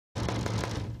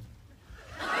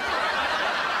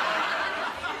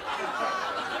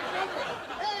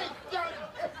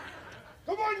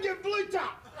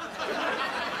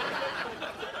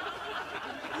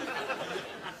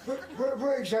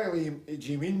exactly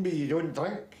do you mean by you don't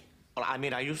drink? Well, I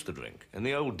mean, I used to drink. In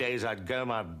the old days, I'd go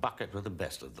my bucket with the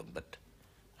best of them, but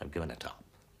I've given it up.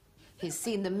 He's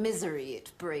seen the misery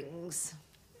it brings.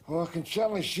 Oh, I can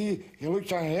certainly see he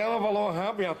looks a hell of a lot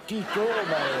happier teetotal, by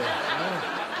the way.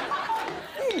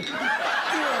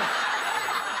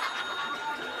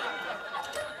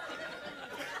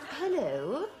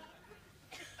 Hello?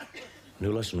 Now,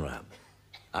 listen, Rab.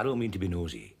 I don't mean to be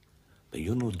nosy, but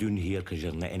you're not down here because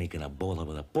you're not any kind of bother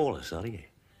with the police, are you?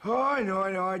 Oh,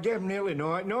 no, definitely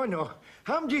not. No.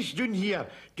 I'm just doing here,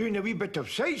 doing a wee bit of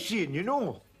sightseeing, you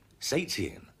know.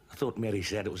 Sightseeing? I thought Mary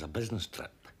said it was a business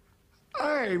trip.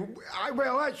 Aye,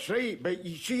 well, that's right, but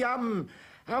you see, I'm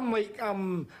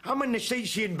in the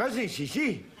sightseeing business, you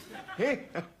see. Eh?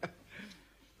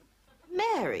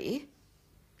 Mary?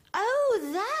 Oh,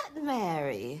 that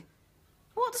Mary.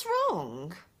 What's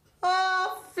wrong?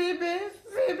 Oh, Phoebe,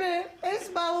 it's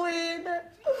my Wayne.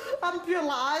 I'm pure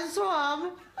lying, so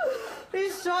I'm.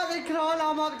 He's shot the crawl,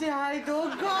 I'm up to high door.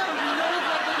 God knows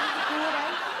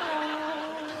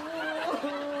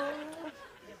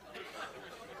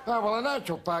Well, in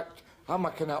actual fact, I'm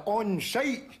a kind of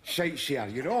on-site sightseer,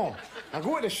 you know. I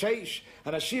go to the sites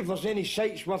and I see if there's any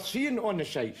sites worth seeing on the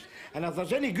sites. And if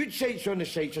there's any good sites on the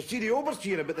sites, I see the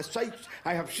overseer about the sites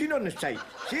I have seen on the site.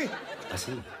 See? I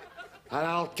see. And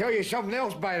I'll tell you something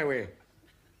else, by the way.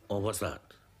 Oh, what's that?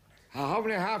 I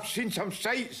haven't half seen some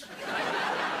sights.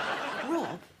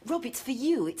 Rob, it's for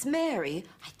you. It's Mary.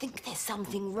 I think there's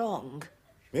something wrong.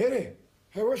 Mary?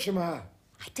 Hey, what's the matter?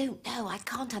 I don't know. I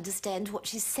can't understand what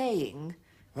she's saying.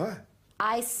 What?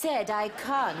 I said I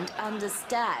can't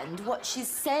understand what she's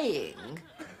saying.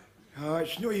 Oh,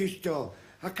 it's no use, doll.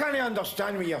 I can't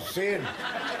understand what you're saying.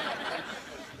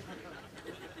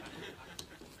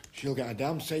 She'll get a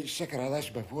damn sight sicker of this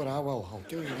before I will, I'll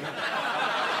tell you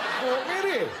that. Oh,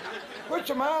 Mary, what's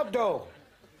the matter, doll?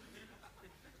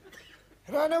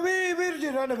 Run away, where did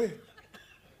you run away?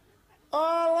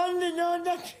 Oh, London, no,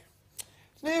 that's...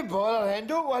 No bother then,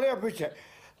 don't worry about it.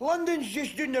 London's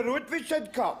just down the road for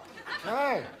Sidcup.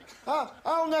 Aye.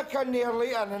 I'll nick in there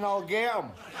later and I'll get him.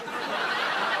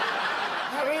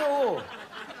 Hurry-o.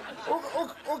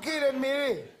 Okay then,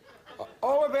 Mary.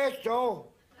 All the best,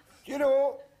 all. You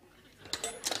know.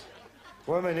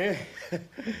 Woman, eh?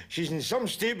 She's in some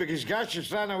state because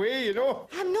Gashes ran away, you know.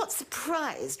 I'm not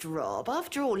surprised, Rob.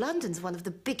 After all, London's one of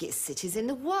the biggest cities in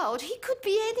the world. He could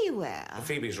be anywhere.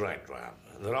 Phoebe's right, Rab.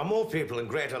 There are more people in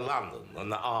Greater London than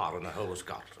there are in the whole of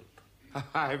Scotland.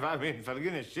 I mean, for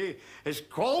goodness sake, it's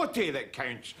quality that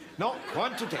counts, not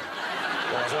quantity.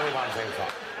 Well, there's only one thing,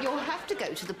 Fop. You'll have to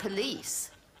go to the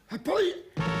police. The police?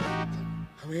 I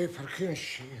mean, for goodness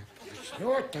sake, it's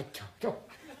not the...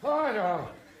 Oh,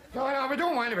 no, we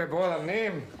don't want to be bothering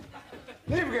them.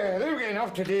 They've got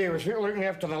enough to do without looking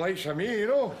after the likes of me, you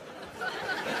know.